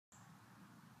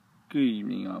Good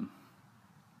evening,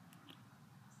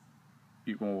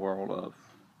 people in the world of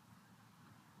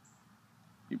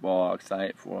people are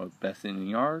excited for Best in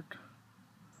the Yard.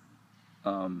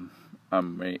 I'm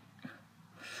great.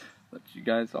 But you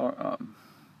guys are.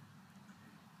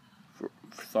 For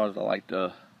starters, I like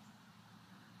to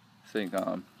sing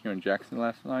here in Jackson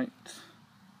last night.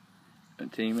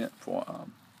 Entertainment for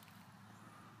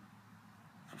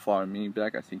following me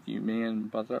back. I think you man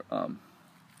buzzer.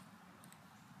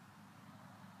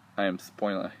 I am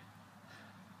spoiling.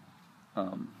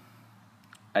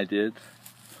 I did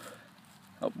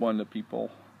help one of the people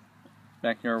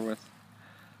back here with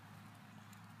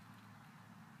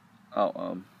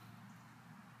I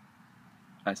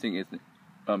think it's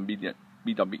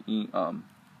BWE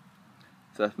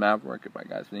Seth Maverick, if I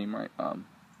got his name right.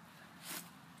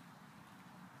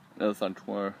 It was on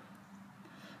Twitter.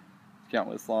 Account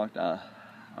was locked. I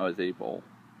was able.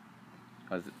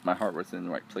 My heart was in the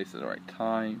right place at the right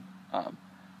time.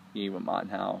 He gave him on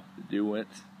how to do it.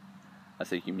 I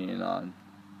think he mean on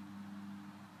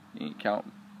the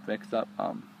account fixed up.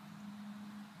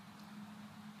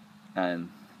 And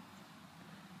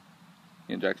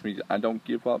in Jack's music, I don't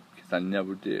give up because I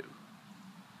never do.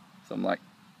 So I'm like,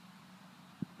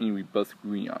 we both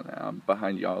agree on that. I'm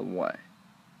behind you all the way.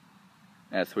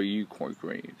 As for you, Corey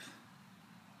Graves,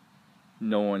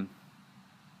 no one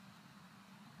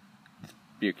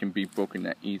can be broken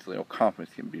that easily, or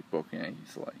confidence can be broken that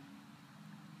easily.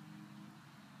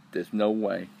 There's no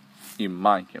way your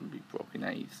mind can be broken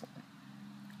that easily.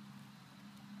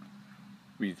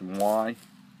 Reason why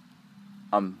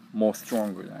I'm more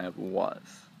stronger than I ever was.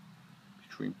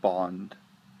 Between Bond,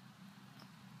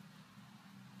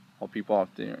 all people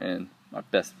out there, and my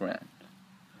best friend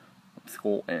from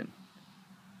school, and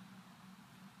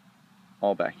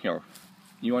all back here.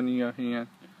 You on the other hand,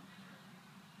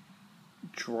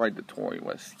 tried to toy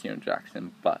with Karen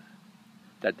Jackson, but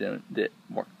that didn't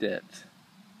work.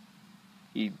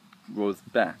 He rose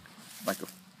back like a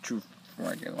true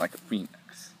dragon, like a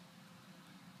phoenix.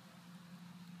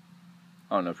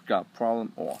 I don't know if you got a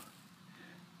problem or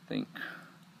think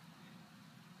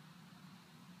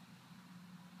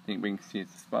being serious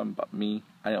is fun, but me,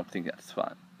 I don't think that's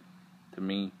fun. To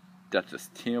me, that's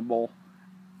just terrible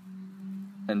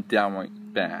and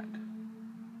downright bad.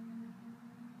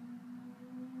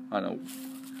 I don't know,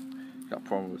 got a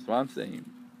problem with what I'm saying.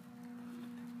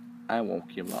 I won't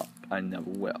give up. I never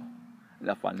will.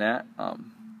 Enough on that.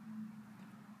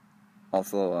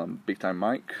 Also, Big Time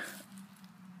Mike.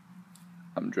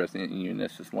 I'm addressing you in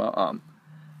this as well.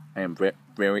 I am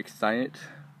very excited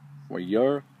for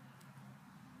your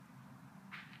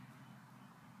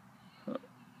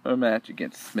match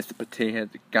against Mr. Potato,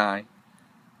 the guy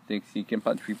thinks he can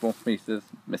punch people in faces,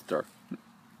 Mr.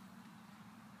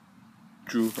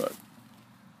 Drew Hood.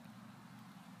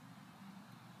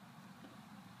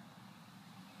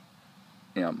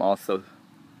 And I'm also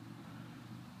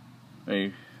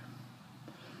wait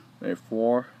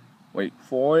for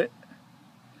it.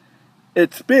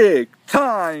 It's big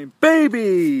time,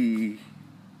 baby!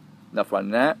 Enough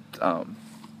on that.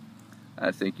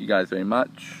 I thank you guys very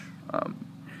much.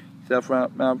 Seth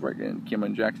Maverick and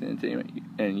Cameron Jackson Entertainment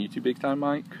and YouTube Big Time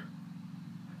Mike.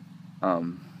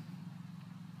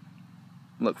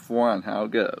 Look for on how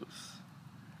it goes.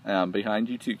 And I'm behind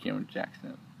you too, Cameron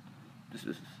Jackson. This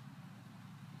is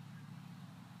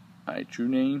my true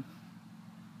name.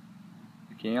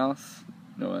 Chaos,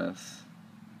 known as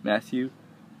Matthew.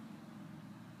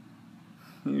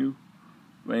 You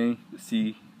may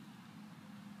see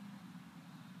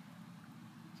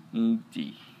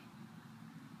E.D.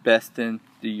 Best in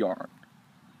the Yard.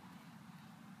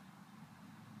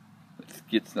 Let's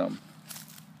get some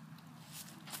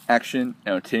action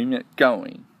entertainment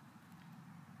going.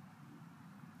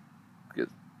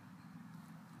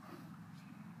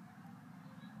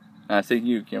 And I think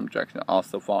you, Cameron Jackson,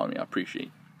 also follow me. I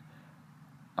appreciate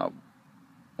it.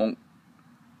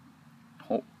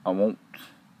 I won't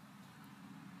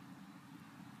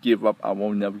give up. I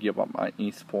will never give up my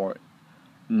e-sport.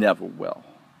 Never will.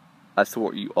 I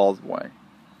support you all the way.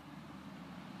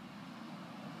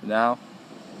 Now,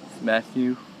 it's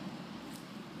Matthew,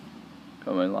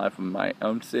 coming live from my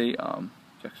own city,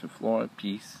 Jackson, Florida.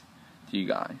 Peace to you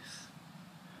guys.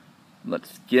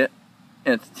 Let's get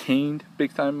entertained,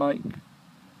 Big Time Mike.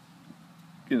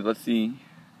 Let's see,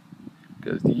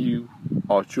 because you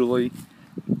are truly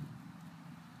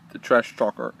the trash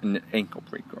talker and the ankle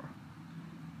breaker.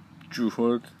 Drew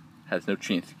Hood has no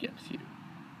chance against you.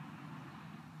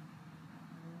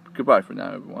 Goodbye for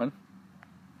now, everyone.